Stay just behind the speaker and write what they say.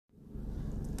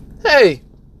Hey,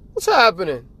 what's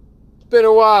happening? It's been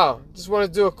a while. Just want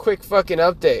to do a quick fucking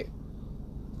update.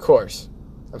 Of course,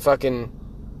 I'm fucking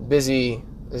busy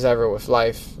as ever with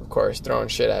life, of course, throwing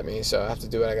shit at me, so I have to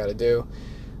do what I gotta do.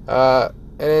 And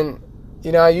then,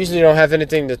 I usually don't have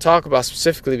anything to talk about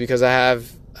specifically because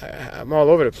I'm all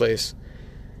over the place.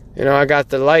 I got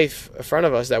the life in front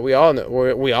of us that we all know,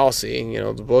 we all see,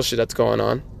 the bullshit that's going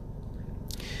on.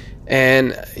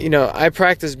 And, I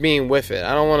practice being with it.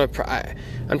 I don't want to...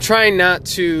 I'm trying not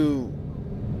to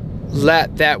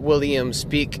let that William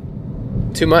speak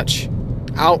too much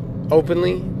out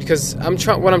openly, because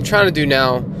what I'm trying to do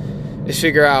now is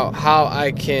figure out how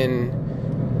I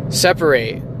can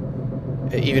separate,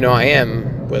 even though I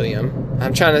am William. What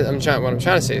I'm trying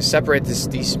to say is separate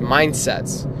these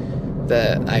mindsets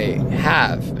that I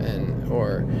have,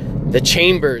 or the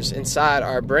chambers inside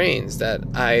our brains that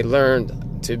I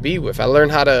learned to be with. I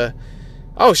learned how to,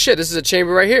 oh shit, this is a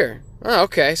chamber right here. Oh,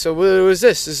 okay, so what is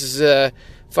this? This is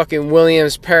fucking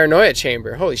William's paranoia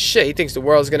chamber. Holy shit, he thinks the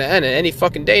world's gonna end any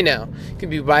fucking day now. It could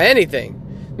be by anything.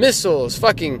 Missiles,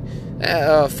 fucking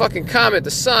comet, the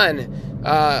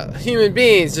sun, human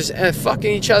beings just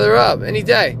fucking each other up any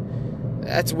day.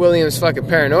 That's William's fucking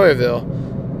paranoiaville,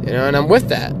 and I'm with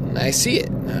that. I see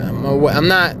it. I'm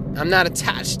not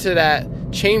attached to that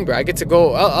chamber. I get to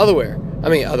go otherwhere,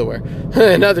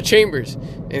 in other chambers,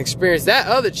 and experience that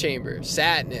other chamber,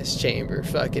 sadness chamber,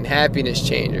 fucking happiness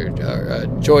chamber, or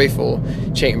joyful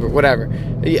chamber, whatever.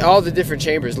 All the different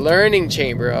chambers, learning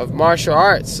chamber of martial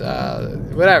arts,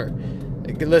 whatever.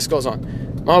 The list goes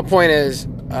on. My whole point is,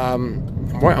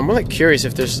 I'm really curious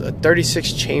if there's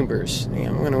 36 chambers.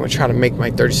 I'm going to try to make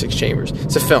my 36 chambers.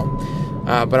 It's a film,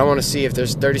 but I want to see if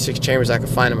there's 36 chambers I can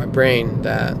find in my brain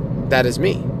that is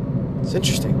me. It's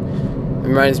interesting. It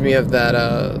reminds me of that,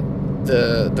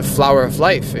 the flower of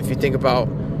life. If you think about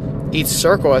each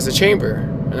circle as a chamber,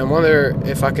 and I wonder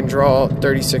if I can draw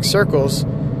 36 circles,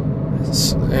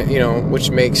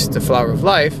 which makes the flower of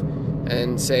life,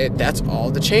 and say that's all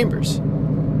the chambers.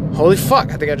 Holy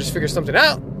fuck! I think I just figured something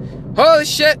out. Holy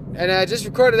shit! And I just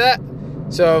recorded that.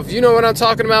 So if you know what I'm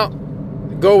talking about,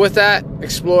 go with that.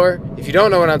 Explore. If you don't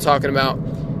know what I'm talking about,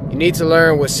 you need to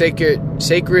learn what sacred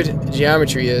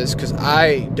geometry is, because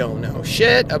I don't know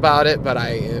shit about it, but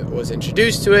I was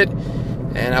introduced to it,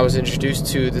 and I was introduced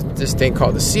to this thing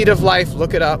called the seed of life.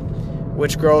 Look it up,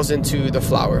 which grows into the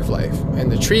flower of life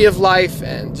and the tree of life,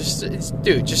 and just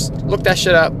look that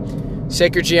shit up.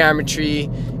 Sacred geometry.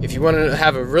 If you want to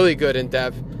have a really good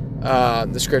in-depth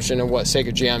description of what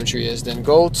sacred geometry is, then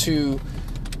go to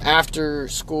After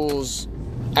School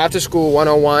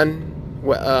 101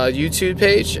 YouTube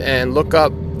page and look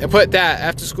up and put that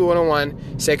After School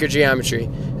 101 Sacred Geometry,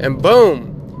 and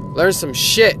boom, learn some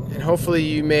shit, and hopefully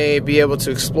you may be able to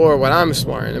explore what I'm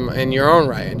exploring in your own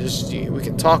right, and we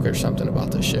can talk or something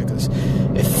about this shit, because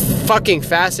it fucking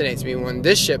fascinates me when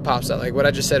this shit pops out, like what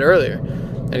I just said earlier.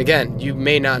 And again, you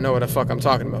may not know what the fuck I'm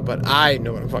talking about, but I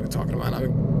know what I'm fucking talking about.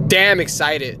 I'm damn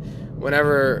excited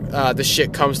whenever this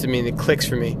shit comes to me and it clicks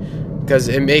for me, because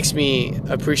it makes me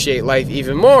appreciate life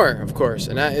even more, of course,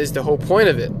 and that is the whole point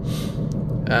of it.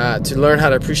 To learn how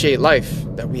to appreciate life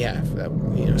that we have,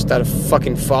 instead of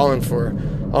fucking falling for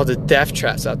all the death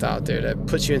traps out there that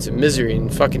puts you into misery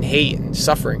and fucking hate and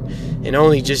suffering, and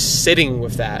only just sitting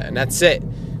with that, and that's it.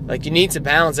 Like, you need to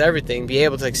balance everything, be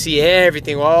able to see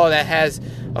everything, all that has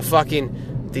a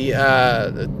fucking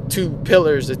the two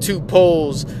pillars, the two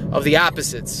poles of the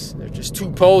opposites. There's just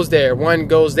two poles there. One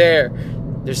goes there.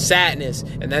 There's sadness,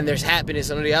 and then there's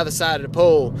happiness on the other side of the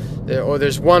pole. Or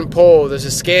there's one pole, there's a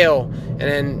scale, and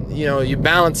then, you're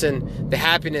balancing the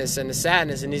happiness and the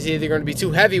sadness, and it's either going to be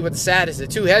too heavy with the sadness or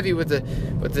too heavy with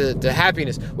the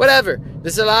happiness. Whatever.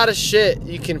 There's a lot of shit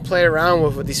you can play around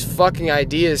with these fucking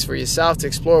ideas for yourself to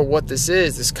explore what this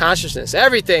is, this consciousness.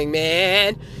 Everything,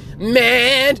 man.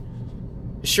 It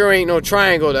sure ain't no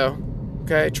triangle, though.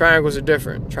 Okay? Triangles are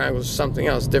different. Triangles are something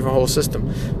else, different whole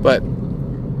system. But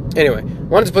anyway,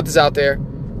 wanted to put this out there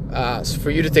for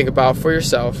you to think about for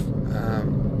yourself.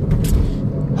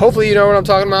 Hopefully you know what I'm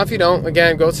talking about. If you don't,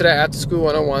 again, go to that After School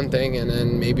 101 thing, and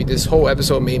then maybe this whole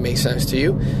episode may make sense to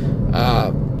you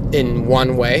in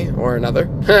one way or another.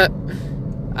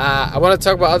 I want to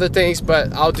talk about other things,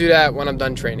 but I'll do that when I'm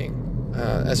done training.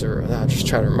 I'll just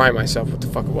try to remind myself what the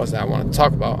fuck it was that I wanted to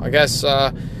talk about. I guess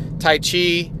Tai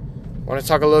Chi. I want to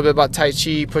talk a little bit about Tai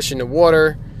Chi, pushing the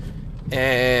water.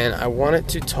 And I wanted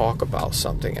to talk about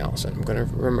something else, and I'm going to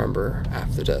remember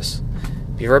after this.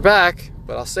 Be right back,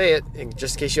 but I'll say it,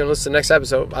 just in case you don't listen to the next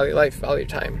episode. Value your life, value your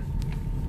time.